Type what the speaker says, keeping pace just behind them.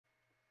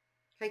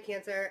Hi,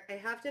 Cancer. I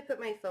have to put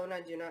my phone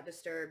on Do Not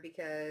Disturb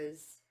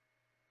because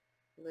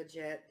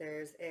legit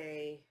there's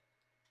a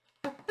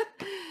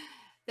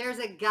there's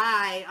a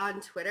guy on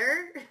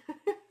Twitter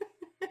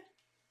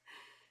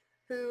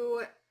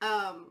who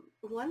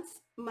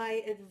wants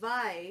my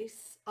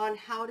advice on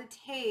how to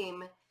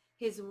tame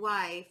his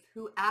wife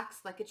who acts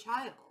like a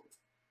child.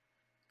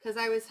 Because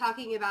I was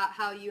talking about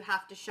how you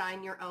have to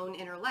shine your own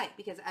inner light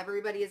because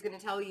everybody is going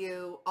to tell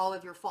you all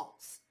of your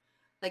faults.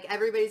 Like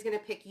everybody's going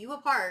to pick you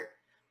apart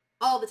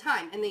all the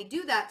time. And they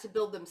do that to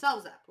build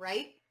themselves up,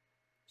 right?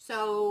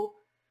 So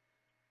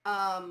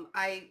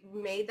I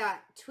made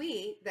that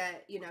tweet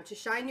that, you know, to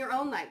shine your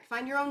own light,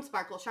 find your own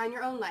sparkle, shine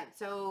your own light.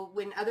 So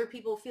when other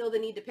people feel the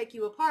need to pick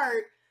you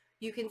apart,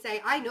 you can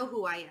say, I know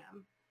who I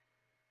am.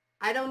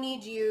 I don't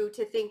need you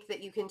to think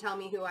that you can tell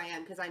me who I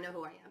am because I know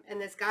who I am.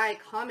 And this guy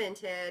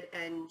commented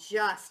and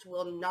just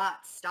will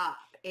not stop.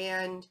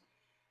 And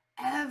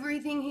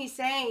everything he's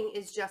saying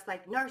is just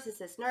like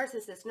narcissist,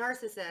 narcissist,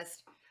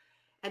 narcissist.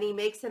 And he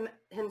makes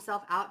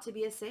himself out to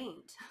be a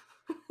saint.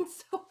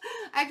 So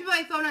I have to put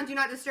my phone on Do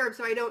Not Disturb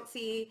so I don't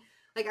see,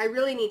 like I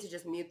really need to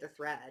just mute the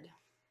thread.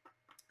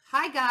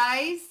 Hi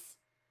guys,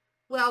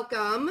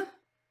 welcome.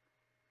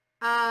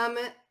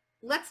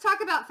 Let's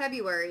talk about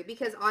February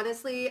because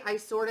honestly, I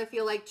sort of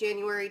feel like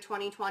January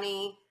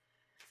 2020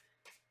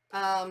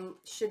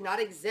 should not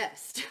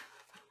exist.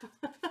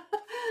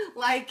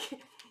 Like,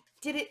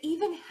 did it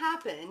even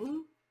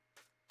happen?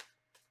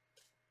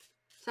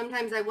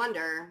 Sometimes I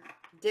wonder,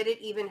 did it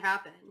even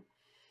happen?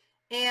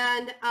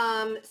 And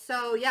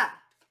so yeah,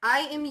 I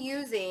am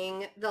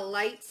using the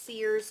Light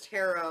Seers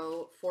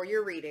Tarot for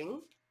your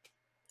reading.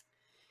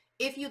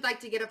 If you'd like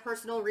to get a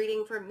personal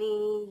reading from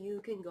me,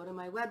 you can go to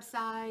my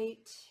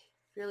website,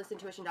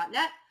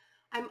 fearlessintuition.net.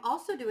 I'm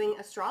also doing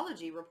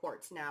astrology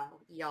reports now,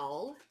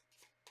 y'all.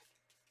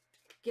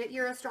 Get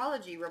your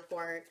astrology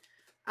report.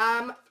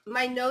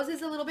 My nose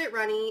is a little bit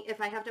runny.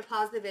 If I have to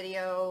pause the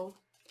video,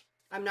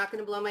 I'm not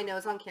going to blow my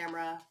nose on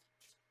camera.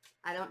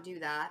 I don't do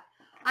that.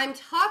 I'm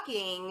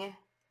talking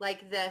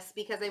like this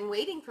because I'm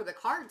waiting for the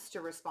cards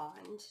to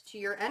respond to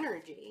your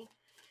energy.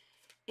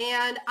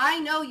 And I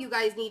know you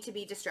guys need to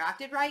be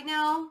distracted right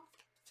now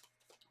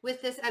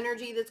with this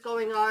energy that's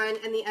going on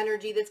and the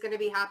energy that's going to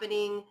be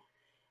happening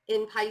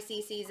in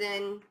Pisces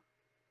season,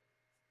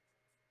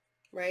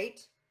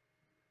 right?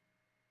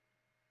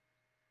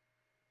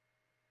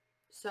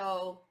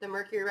 So the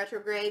Mercury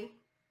retrograde,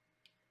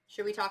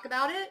 should we talk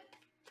about it?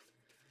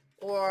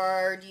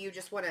 Or do you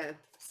just want to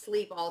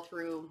sleep all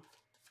through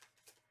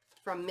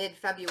from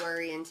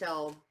mid-February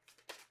until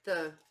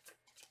the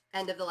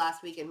end of the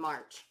last week in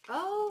March?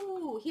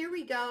 Oh, here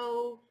we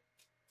go.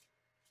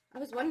 I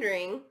was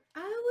wondering.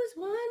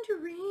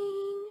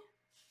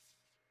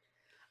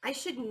 I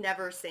should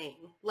never sing.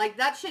 Like,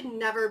 that should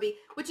never be,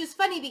 which is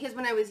funny because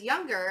when I was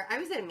younger, I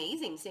was an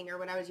amazing singer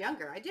when I was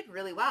younger. I did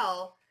really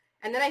well.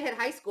 And then I hit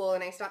high school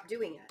and I stopped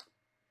doing it.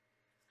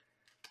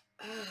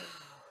 Oh,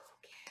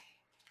 okay.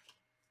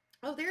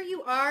 Oh, there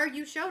you are.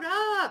 You showed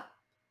up.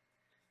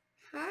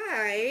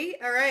 Hi.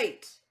 All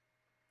right.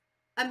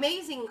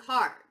 Amazing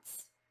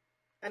cards.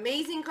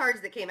 Amazing cards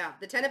that came out.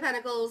 The Ten of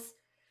Pentacles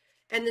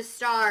and the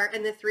Star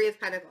and the Three of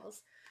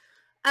Pentacles.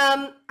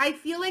 I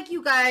feel like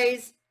you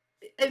guys,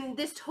 and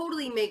this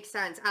totally makes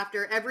sense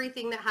after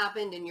everything that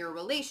happened in your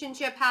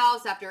relationship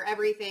house, after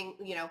everything,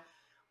 you know,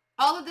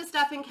 all of the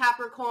stuff in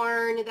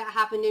Capricorn that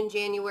happened in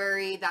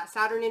January, that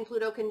Saturn and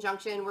Pluto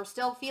conjunction, we're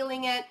still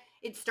feeling it.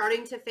 It's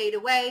starting to fade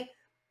away,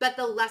 but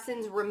the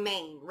lessons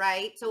remain,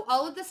 right? So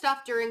all of the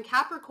stuff during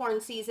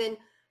Capricorn season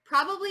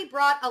probably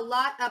brought a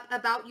lot up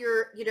about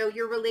your, you know,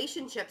 your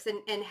relationships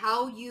and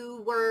how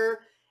you were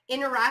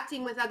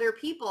interacting with other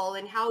people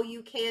and how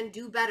you can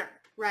do better,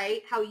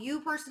 right? How you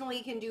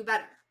personally can do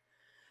better.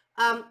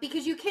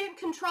 Because you can't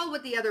control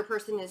what the other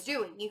person is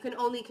doing. You can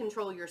only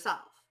control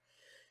yourself.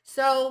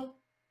 So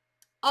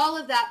all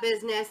of that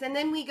business. And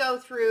then we go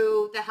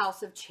through the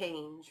House of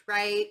Change,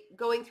 right?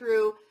 Going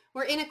through,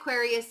 we're in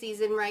Aquarius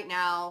season right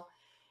now.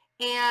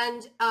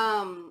 And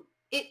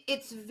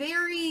it's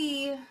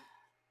very,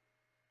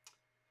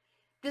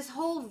 this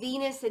whole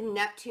Venus and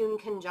Neptune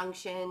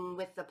conjunction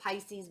with the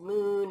Pisces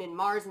moon and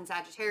Mars and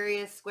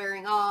Sagittarius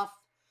squaring off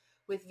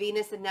with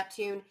Venus and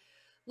Neptune.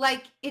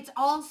 Like, it's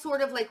all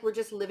sort of like we're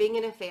just living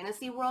in a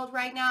fantasy world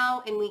right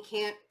now and we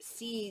can't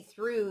see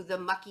through the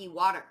mucky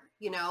water,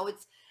 you know?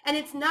 And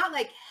it's not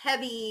like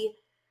heavy,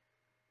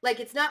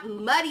 like it's not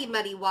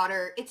muddy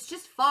water. It's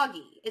just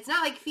foggy. It's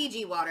not like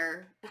Fiji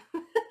water.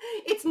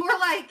 It's more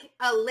like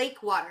a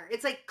lake water.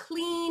 It's like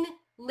clean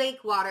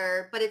lake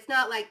water, but it's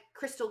not like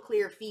crystal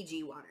clear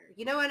Fiji water.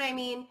 You know what I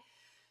mean?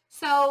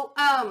 So,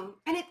 and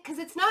because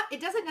it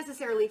doesn't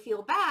necessarily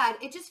feel bad.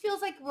 It just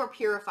feels like we're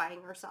purifying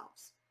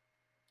ourselves.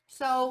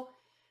 So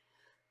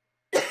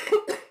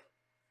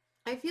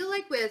I feel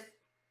like with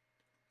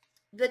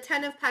the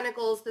Ten of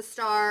Pentacles, the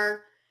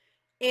Star,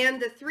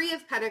 and the Three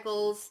of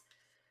Pentacles,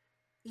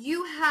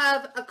 you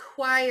have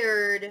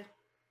acquired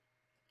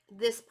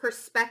this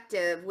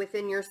perspective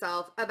within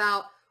yourself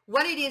about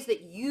what it is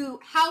that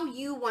how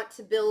you want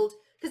to build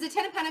Because the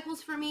Ten of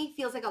Pentacles for me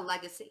feels like a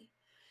legacy.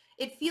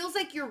 It feels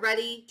like you're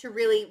ready to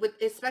really,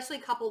 especially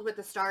coupled with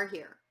the star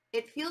here,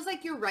 it feels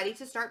like you're ready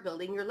to start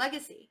building your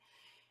legacy.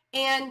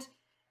 And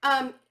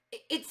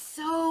it's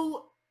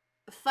so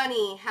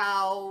funny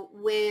how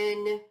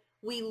when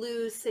we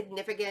lose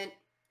significant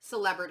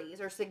celebrities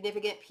or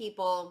significant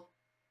people,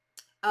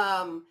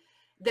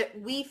 that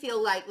we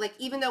feel like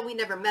even though we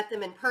never met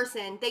them in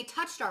person, they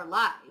touched our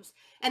lives.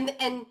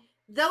 And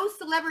those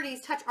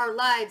celebrities touch our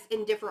lives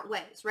in different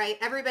ways, right?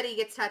 Everybody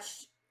gets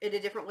touched in a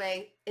different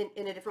way,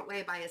 in a different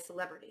way by a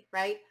celebrity,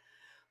 right?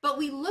 But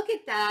we look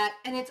at that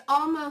and it's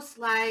almost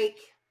like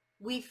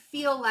we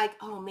feel like,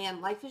 oh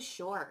man, life is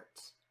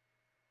short.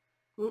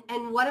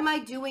 And what am I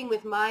doing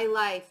with my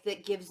life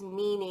that gives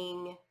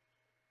meaning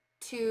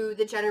to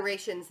the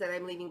generations that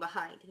I'm leaving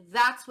behind?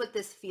 That's what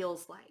this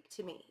feels like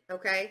to me,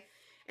 okay?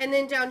 And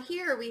then down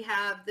here we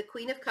have the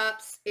Queen of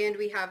Cups and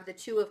we have the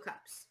Two of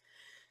Cups.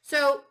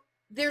 So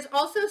there's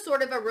also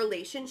sort of a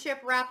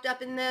relationship wrapped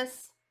up in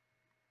this.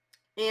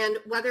 And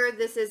whether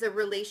this is a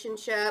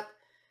relationship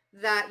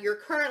that you're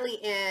currently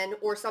in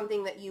or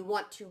something that you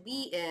want to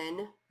be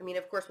in, I mean,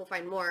 of course, we'll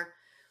find more.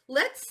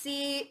 Let's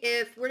see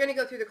if we're going to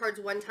go through the cards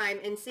one time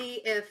and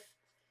see if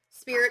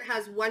Spirit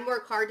has one more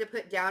card to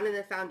put down in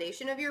the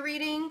foundation of your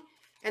reading,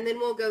 and then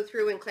we'll go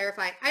through and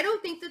clarify. I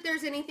don't think that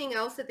there's anything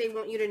else that they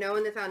want you to know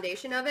in the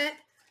foundation of it.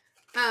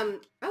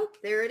 Oh,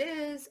 there it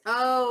is.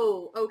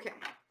 Oh, okay.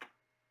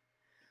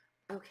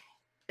 Okay.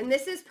 And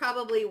this is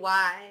probably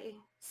why,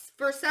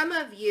 for some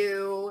of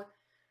you,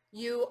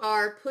 you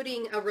are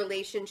putting a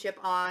relationship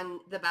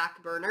on the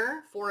back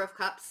burner, Four of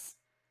Cups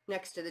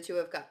next to the Two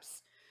of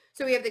Cups.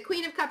 So we have the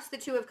Queen of Cups, the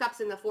Two of Cups,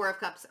 and the Four of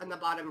Cups on the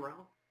bottom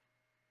row.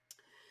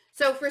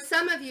 So for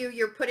some of you,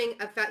 you're putting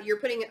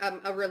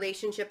a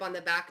relationship on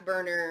the back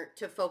burner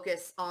to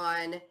focus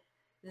on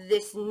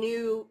this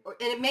new,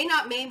 and it may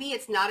not, maybe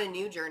it's not a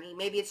new journey.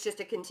 Maybe it's just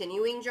a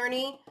continuing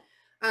journey,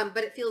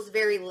 but it feels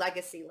very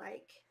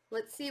legacy-like.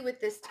 Let's see with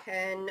this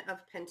Ten of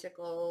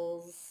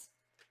Pentacles.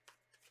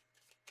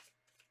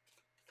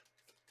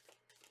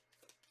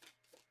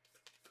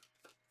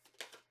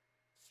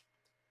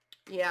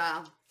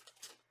 Yeah.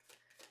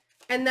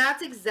 And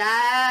that's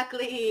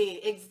exactly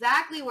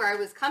where I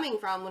was coming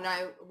from when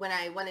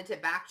I wanted to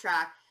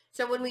backtrack.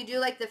 So when we do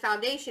like the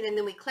foundation and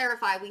then we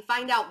clarify, we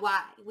find out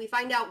why. We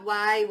find out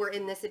why we're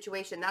in this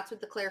situation. That's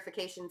what the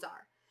clarifications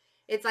are.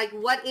 It's like,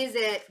 what is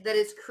it that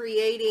is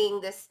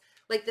creating this?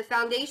 Like the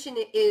foundation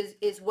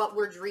is what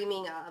we're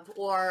dreaming of,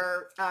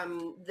 or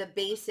the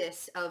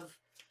basis of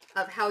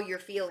how you're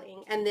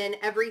feeling. And then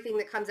everything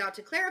that comes out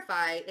to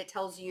clarify, it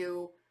tells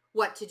you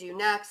what to do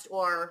next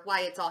or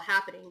why it's all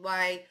happening,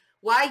 why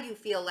you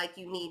feel like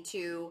you need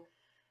to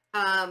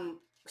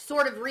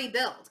sort of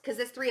rebuild. Because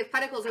this Three of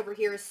Pentacles over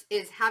here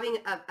is having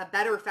a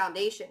better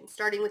foundation,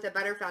 starting with a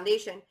better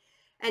foundation.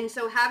 And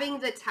so having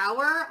the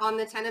Tower on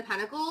the Ten of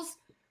Pentacles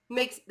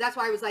that's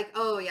why I was like,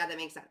 oh yeah, that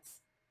makes sense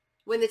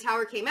when the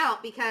Tower came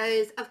out.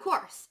 Because of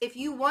course, if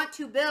you want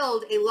to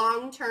build a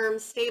long-term,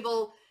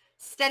 stable,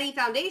 steady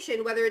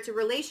foundation, whether it's a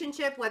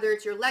relationship, whether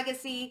it's your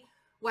legacy,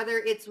 whether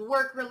it's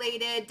work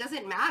related,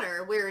 doesn't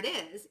matter where it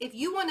is. If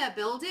you want to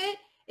build it,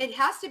 it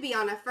has to be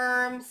on a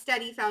firm,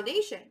 steady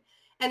foundation.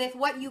 And if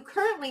what you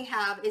currently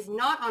have is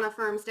not on a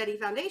firm, steady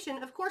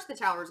foundation, of course the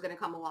Tower is going to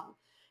come along.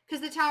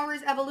 Because the Tower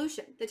is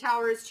evolution. The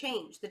Tower is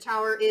change. The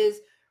Tower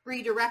is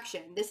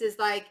redirection. This is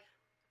like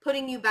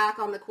putting you back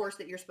on the course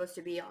that you're supposed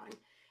to be on.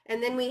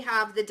 And then we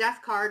have the Death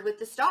card with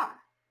the Star.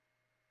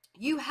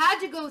 You had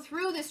to go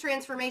through this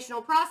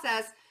transformational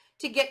process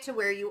to get to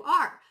where you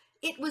are.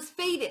 It was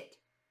fated.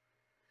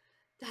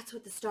 That's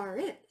what the Star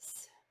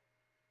is.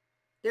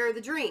 There are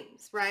the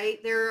dreams,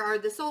 right? There are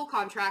the soul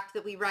contract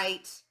that we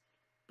write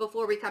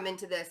before we come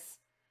into this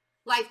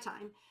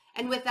lifetime.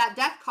 And with that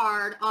Death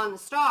card on the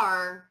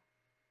Star,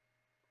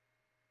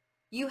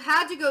 you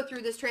had to go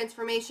through this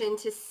transformation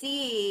to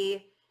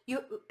see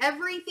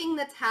everything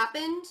that's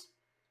happened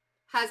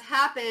has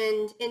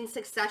happened in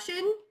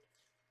succession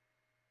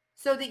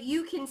so that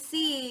you can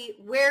see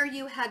where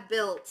you had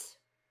built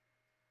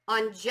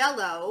on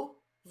Jello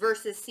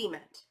versus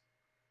cement,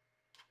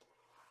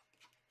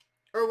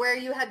 or where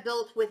you had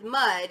built with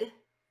mud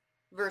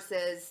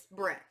versus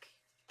brick,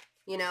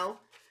 you know?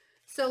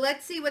 So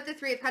let's see what the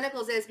Three of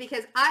Pentacles is,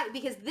 because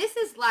this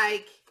is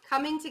like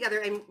coming together,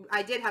 and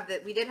we did have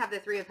the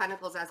Three of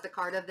Pentacles as the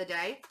card of the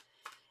day.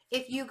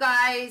 If you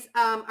guys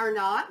are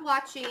not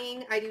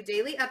watching, I do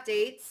daily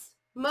updates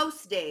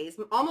most days.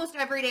 Almost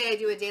every day I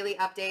do a daily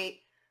update,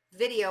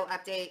 video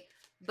update,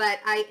 but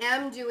I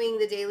am doing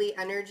the daily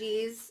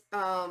energies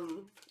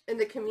in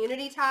the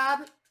community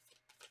tab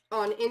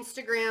on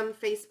Instagram,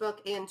 Facebook,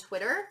 and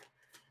Twitter.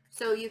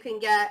 So you can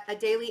get a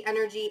daily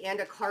energy and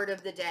a card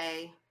of the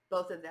day,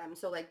 both of them.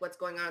 So like what's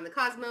going on in the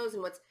cosmos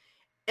and what's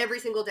every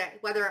single day,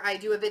 whether I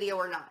do a video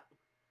or not.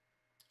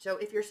 So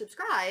if you're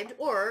subscribed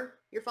or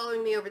you're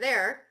following me over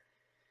there,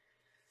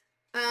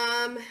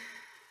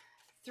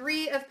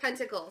 Three of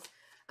Pentacles.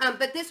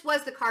 But this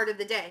was the card of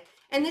the day.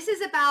 And this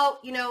is about,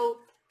 you know,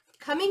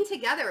 coming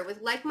together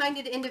with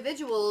like-minded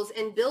individuals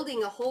and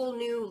building a whole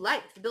new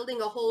life,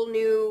 building a whole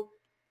new,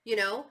 you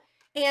know,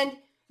 and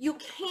you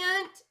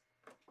can't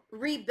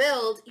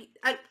rebuild.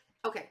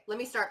 Okay, let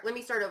me start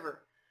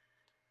over.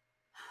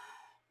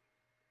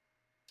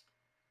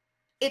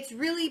 It's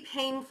really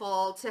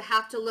painful to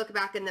have to look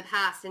back in the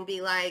past and be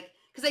like,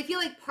 because I feel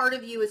like part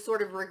of you is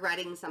sort of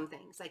regretting some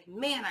things. Like,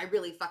 man, I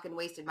really fucking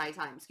wasted my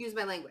time. Excuse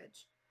my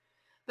language.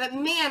 But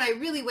man, I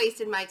really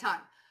wasted my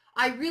time.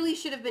 I really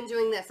should have been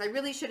doing this. I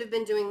really should have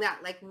been doing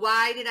that. Like,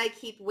 why did I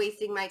keep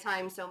wasting my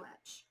time so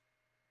much?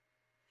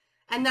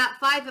 And that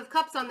 5 of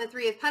Cups on the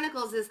 3 of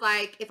Pentacles is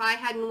like, if I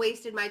hadn't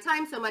wasted my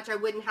time so much, I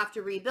wouldn't have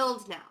to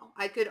rebuild now.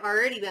 I could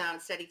already be on a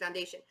steady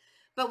foundation.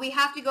 But we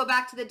have to go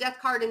back to the Death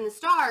card in the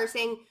Star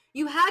saying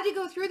you had to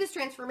go through this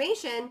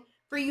transformation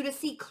for you to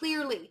see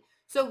clearly.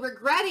 So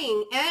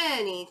regretting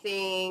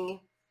anything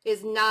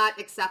is not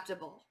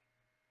acceptable.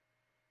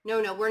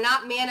 No, we're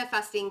not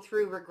manifesting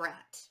through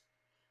regret.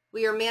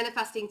 We are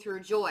manifesting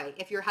through joy.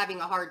 If you're having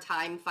a hard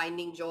time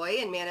finding joy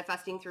and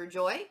manifesting through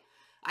joy,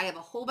 I have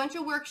a whole bunch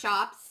of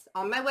workshops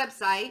on my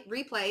website,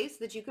 replays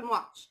that you can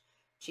watch.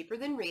 Cheaper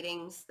than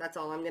readings, that's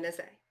all I'm going to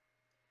say.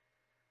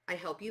 I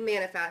help you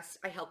manifest.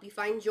 I help you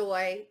find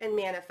joy and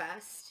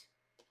manifest.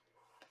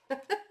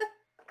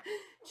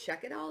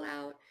 Check it all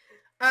out.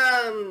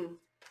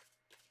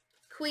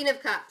 Queen of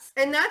Cups.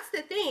 And that's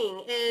the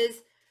thing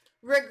is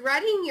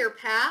regretting your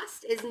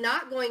past is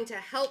not going to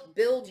help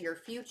build your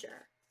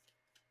future.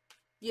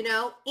 You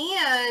know,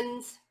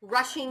 and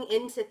rushing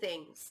into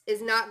things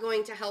is not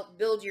going to help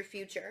build your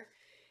future.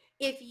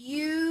 If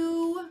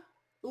you,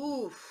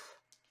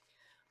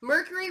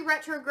 Mercury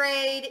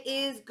retrograde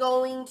is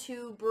going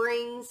to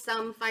bring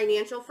some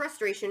financial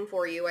frustration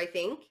for you, I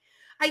think.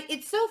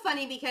 It's so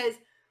funny because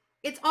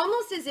it's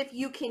almost as if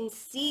you can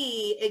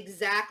see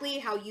exactly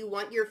how you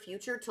want your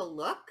future to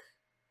look.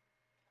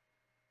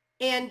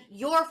 And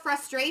your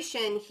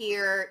frustration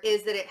here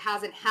is that it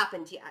hasn't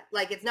happened yet.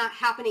 Like, it's not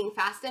happening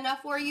fast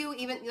enough for you.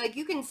 Even, like,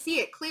 you can see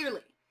it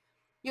clearly.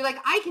 You're like,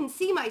 I can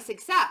see my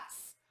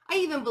success. I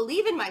even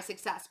believe in my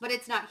success, but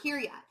it's not here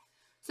yet.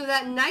 So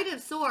that Knight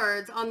of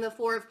Swords on the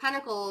 4 of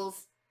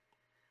Pentacles,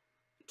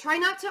 try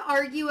not to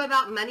argue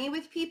about money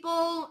with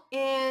people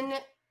in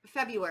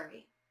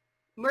February.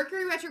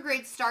 Mercury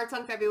retrograde starts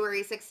on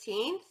February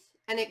 16th,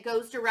 and it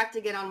goes direct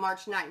again on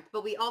March 9th.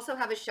 But we also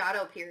have a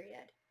shadow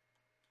period.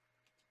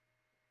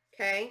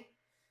 Okay,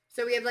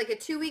 so we have like a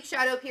 2-week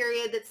shadow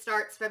period that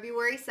starts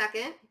February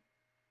 2nd.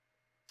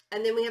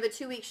 And then we have a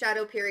 2-week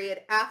shadow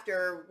period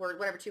after, or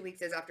whatever 2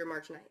 weeks is after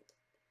March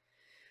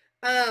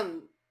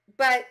 9th.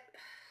 But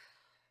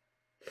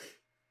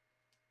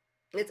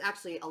it's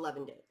actually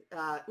 11 days.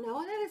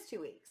 No, that is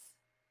 2 weeks.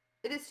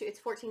 It's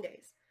 14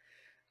 days.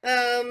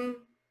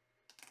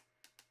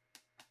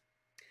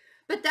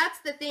 But that's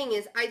the thing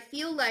is I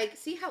feel like,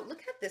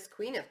 look at this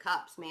Queen of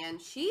Cups, man.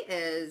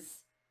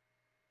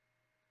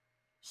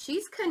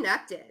 She's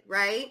connected,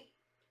 right?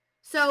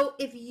 So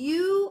if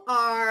you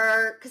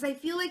are, because I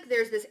feel like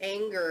there's this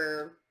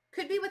anger,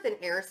 could be with an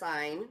air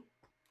sign,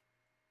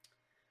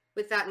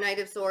 with that Knight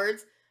of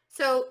Swords.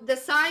 So the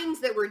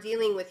signs that we're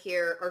dealing with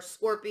here are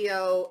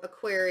Scorpio,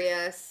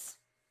 Aquarius,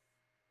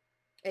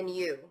 and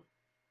you.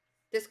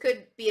 This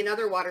could be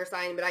another water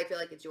sign, but I feel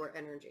like it's your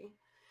energy.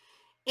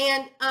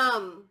 And,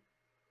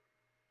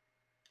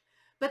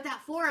 but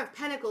that 4 of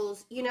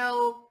Pentacles, you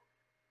know,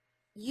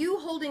 you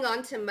holding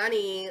on to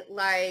money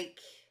like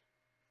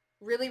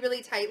really,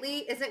 really tightly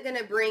isn't going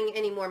to bring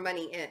any more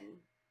money in.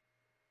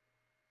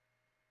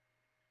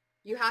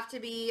 You have to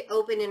be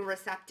open and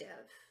receptive.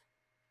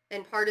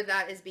 And part of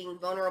that is being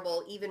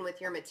vulnerable even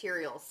with your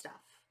material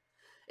stuff.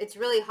 It's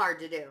really hard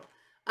to do.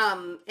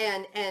 But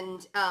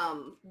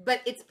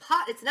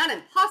it's not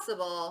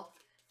impossible,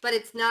 but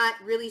it's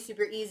not really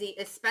super easy,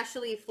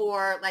 especially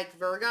for like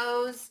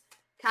Virgos,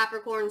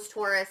 Capricorns,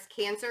 Taurus,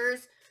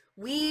 Cancers.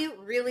 We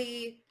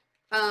really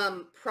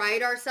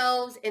pride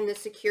ourselves in the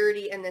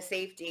security and the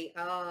safety.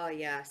 Oh,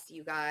 yes,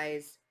 you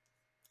guys.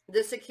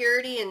 The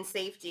security and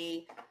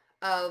safety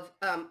of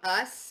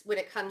us when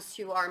it comes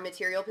to our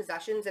material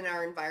possessions and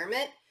our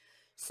environment.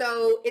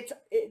 So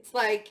it's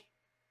like,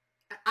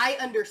 I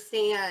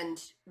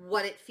understand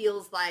what it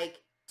feels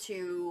like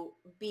to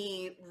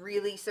be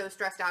really so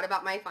stressed out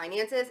about my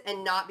finances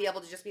and not be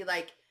able to just be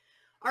like,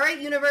 all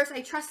right, universe,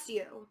 I trust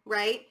you,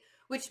 right?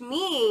 Which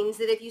means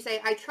that if you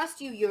say, I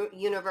trust you,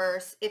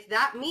 universe, if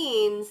that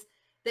means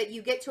that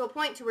you get to a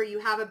point to where you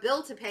have a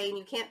bill to pay and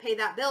you can't pay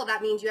that bill,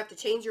 that means you have to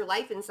change your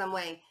life in some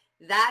way.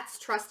 That's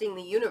trusting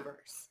the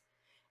universe.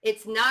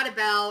 It's not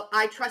about,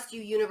 I trust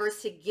you,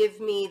 universe, to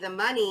give me the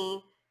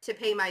money to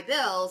pay my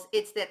bills.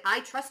 It's that I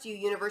trust you,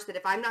 universe, that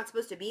if I'm not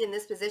supposed to be in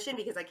this position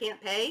because I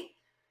can't pay,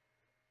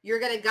 you're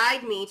going to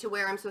guide me to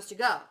where I'm supposed to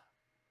go.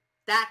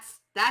 That's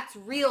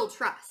real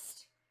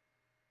trust.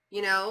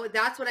 You know,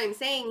 that's what I'm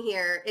saying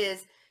here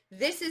is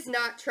this is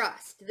not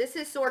trust. This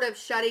is sort of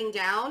shutting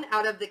down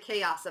out of the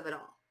chaos of it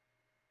all.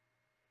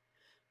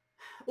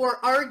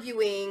 Or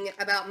arguing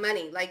about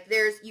money. Like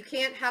you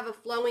can't have a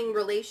flowing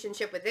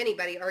relationship with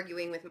anybody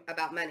arguing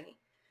about money.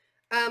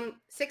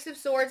 Six of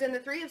Swords and the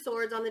Three of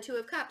Swords on the Two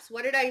of Cups.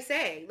 What did I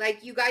say?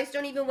 Like, you guys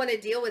don't even want to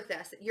deal with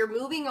this. You're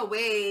moving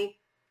away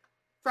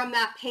from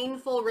that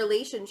painful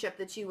relationship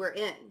that you were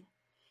in.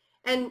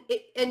 And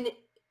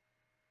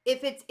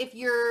if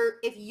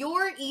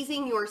you're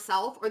easing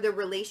yourself, or the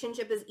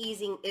relationship is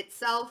easing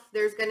itself,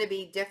 there's going to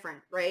be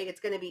different, right? It's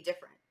going to be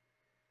different.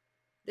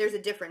 There's a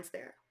difference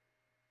there.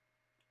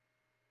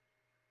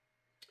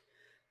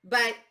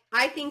 But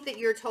I think that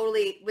you're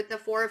totally, with the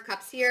Four of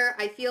Cups here,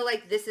 I feel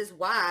like this is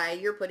why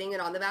you're putting it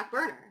on the back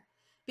burner,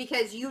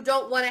 because you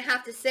don't want to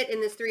have to sit in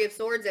this Three of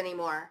Swords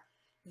anymore.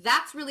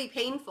 That's really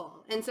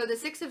painful. And so the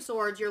Six of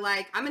Swords, you're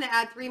like, I'm going to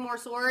add 3 more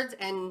swords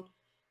and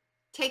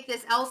take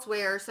this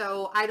elsewhere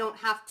so I don't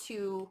have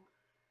to,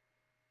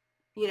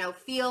 you know,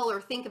 feel or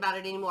think about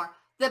it anymore.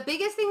 The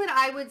biggest thing that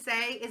I would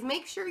say is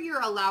make sure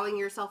you're allowing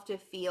yourself to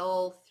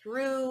feel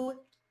through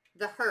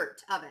the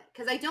hurt of it.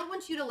 Because I don't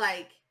want you to,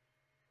 like,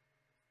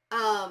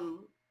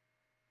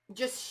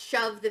 just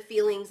shove the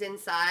feelings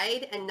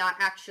inside and not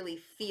actually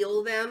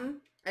feel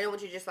them. I don't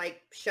want you to just,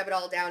 like, shove it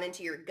all down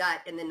into your gut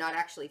and then not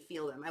actually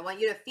feel them. I want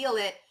you to feel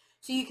it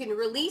so you can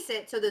release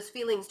it so those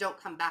feelings don't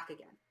come back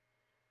again.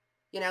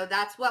 You know,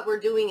 that's what we're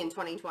doing in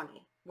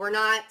 2020. We're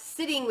not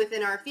sitting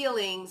within our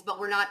feelings, but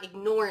we're not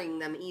ignoring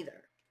them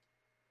either.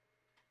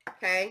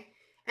 Okay?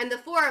 And the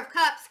Four of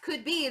Cups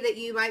could be that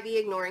you might be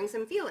ignoring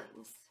some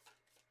feelings.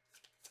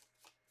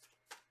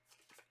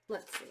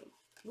 Let's see.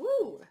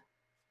 Woo!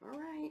 All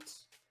right.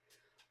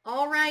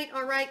 All right,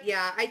 all right.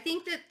 Yeah, I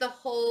think that the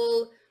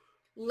whole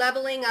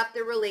leveling up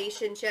the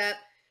relationship,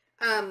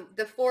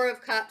 the Four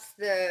of Cups,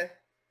 the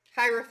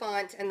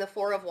Hierophant, and the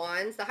Four of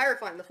Wands, the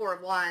Hierophant and the Four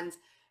of Wands.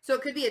 So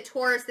it could be a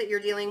Taurus that you're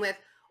dealing with,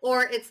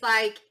 or it's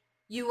like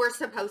you were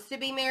supposed to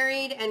be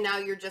married and now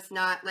you're just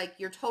not, like,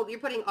 you're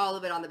putting all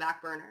of it on the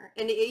back burner.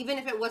 And even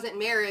if it wasn't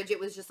marriage, it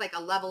was just like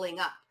a leveling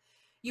up.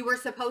 You were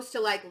supposed to,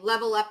 like,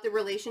 level up the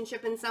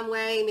relationship in some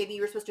way. Maybe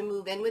you were supposed to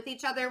move in with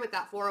each other with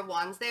that Four of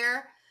Wands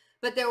there.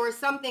 But there was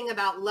something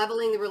about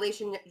leveling the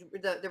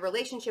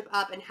relationship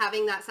up and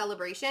having that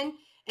celebration,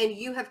 and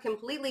you have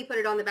completely put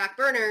it on the back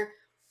burner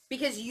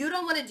because you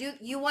don't want to do,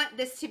 you want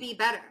this to be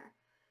better.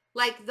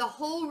 Like, the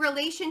whole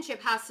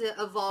relationship has to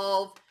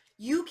evolve.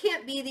 You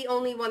can't be the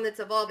only one that's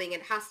evolving.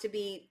 It has to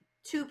be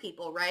 2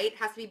 people, right? It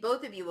has to be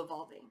both of you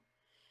evolving.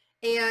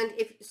 And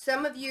if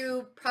some of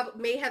you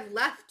probably may have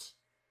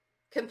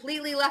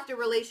completely left a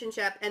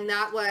relationship, and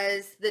that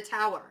was the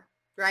Tower,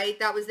 right?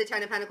 That was the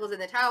 10 of Pentacles in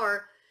the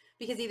Tower,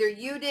 because either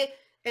you did,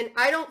 and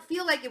I don't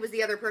feel like it was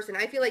the other person.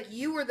 I feel like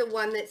you were the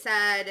one that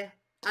said,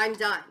 I'm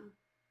done,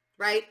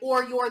 right?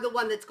 Or you're the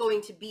one that's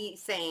going to be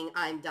saying,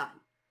 I'm done,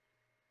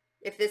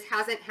 if this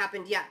hasn't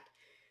happened yet.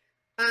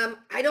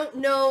 I don't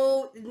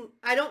know.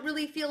 I don't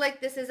really feel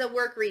like this is a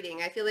work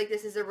reading. I feel like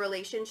this is a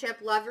relationship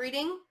love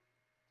reading.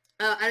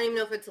 I don't even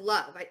know if it's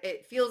love.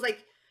 It feels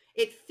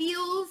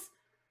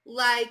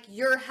like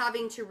you're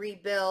having to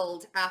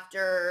rebuild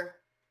after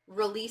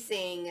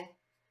releasing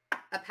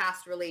a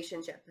past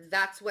relationship.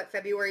 That's what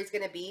February is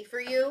going to be for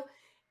you.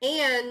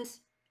 And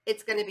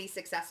it's going to be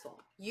successful.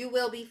 You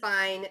will be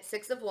fine.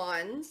 6 of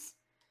Wands.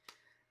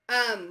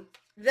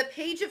 The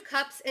Page of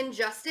Cups and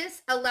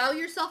Justice. Allow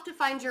yourself to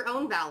find your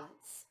own balance.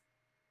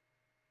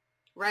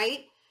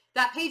 Right?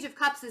 That Page of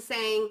Cups is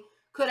saying,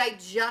 could I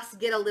just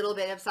get a little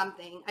bit of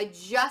something? I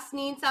just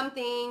need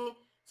something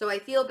so I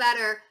feel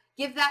better.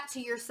 Give that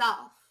to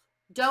yourself.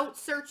 Don't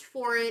search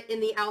for it in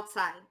the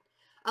outside.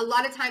 A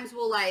lot of times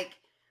we'll like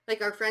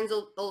our friends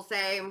will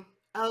say,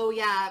 oh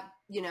yeah,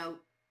 you know,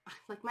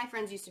 like my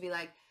friends used to be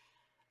like,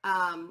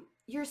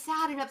 you're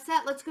sad and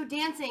upset. Let's go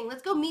dancing.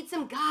 Let's go meet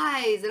some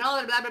guys and all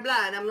that blah, blah,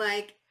 blah. And I'm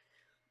like,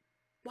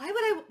 why?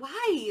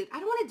 I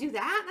don't want to do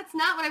that. That's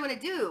not what I want to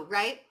do.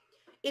 Right.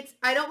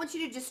 I don't want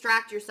you to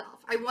distract yourself.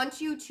 I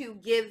want you to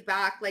give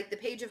back. Like the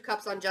Page of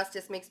Cups on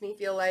Justice makes me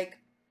feel like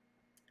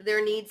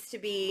there needs to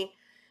be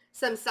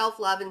some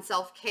self-love and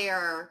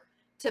self-care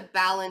to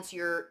balance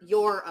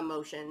your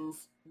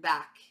emotions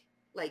back,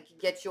 like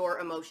get your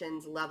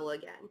emotions level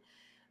again.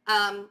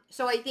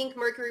 So I think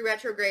Mercury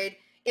retrograde,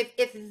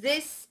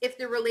 if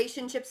the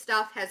relationship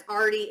stuff has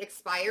already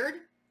expired,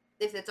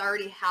 if it's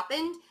already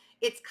happened,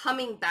 it's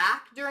coming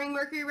back during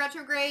Mercury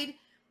retrograde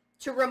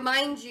to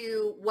remind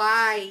you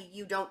why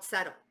you don't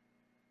settle,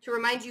 to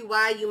remind you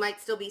why you might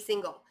still be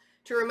single,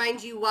 to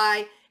remind you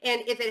why,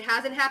 and if it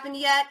hasn't happened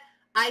yet,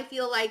 I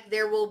feel like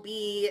there will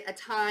be a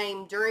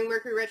time during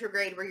Mercury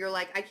retrograde where you're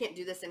like, I can't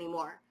do this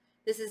anymore.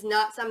 This is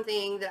not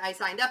something that I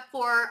signed up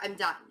for. I'm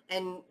done.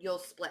 And you'll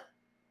split.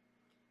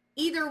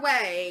 Either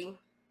way,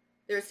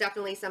 there's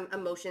definitely some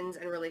emotions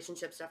and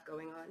relationship stuff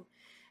going on.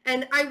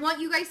 And I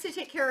want you guys to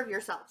take care of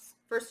yourselves.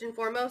 First and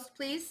foremost,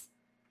 please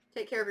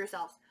take care of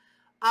yourselves.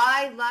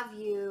 I love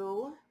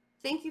you.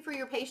 Thank you for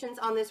your patience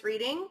on this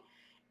reading.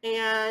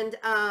 And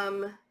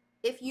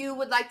if you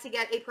would like to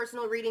get a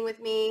personal reading with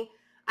me,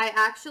 I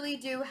actually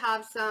do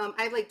have I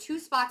have like 2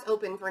 spots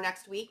open for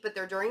next week, but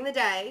they're during the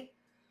day.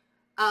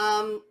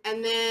 And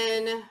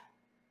then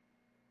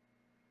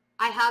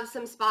I have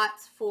some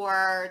spots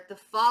for the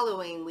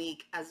following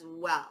week as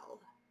well.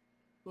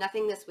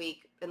 Nothing this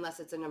week. unless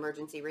it's an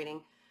emergency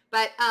reading.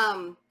 But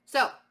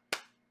so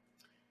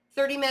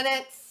 30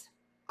 minutes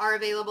are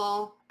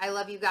available. I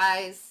love you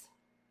guys.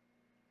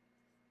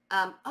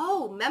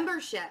 Oh,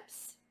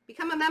 memberships.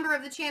 Become a member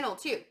of the channel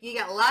too. You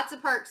get lots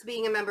of perks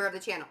being a member of the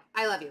channel.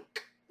 I love you.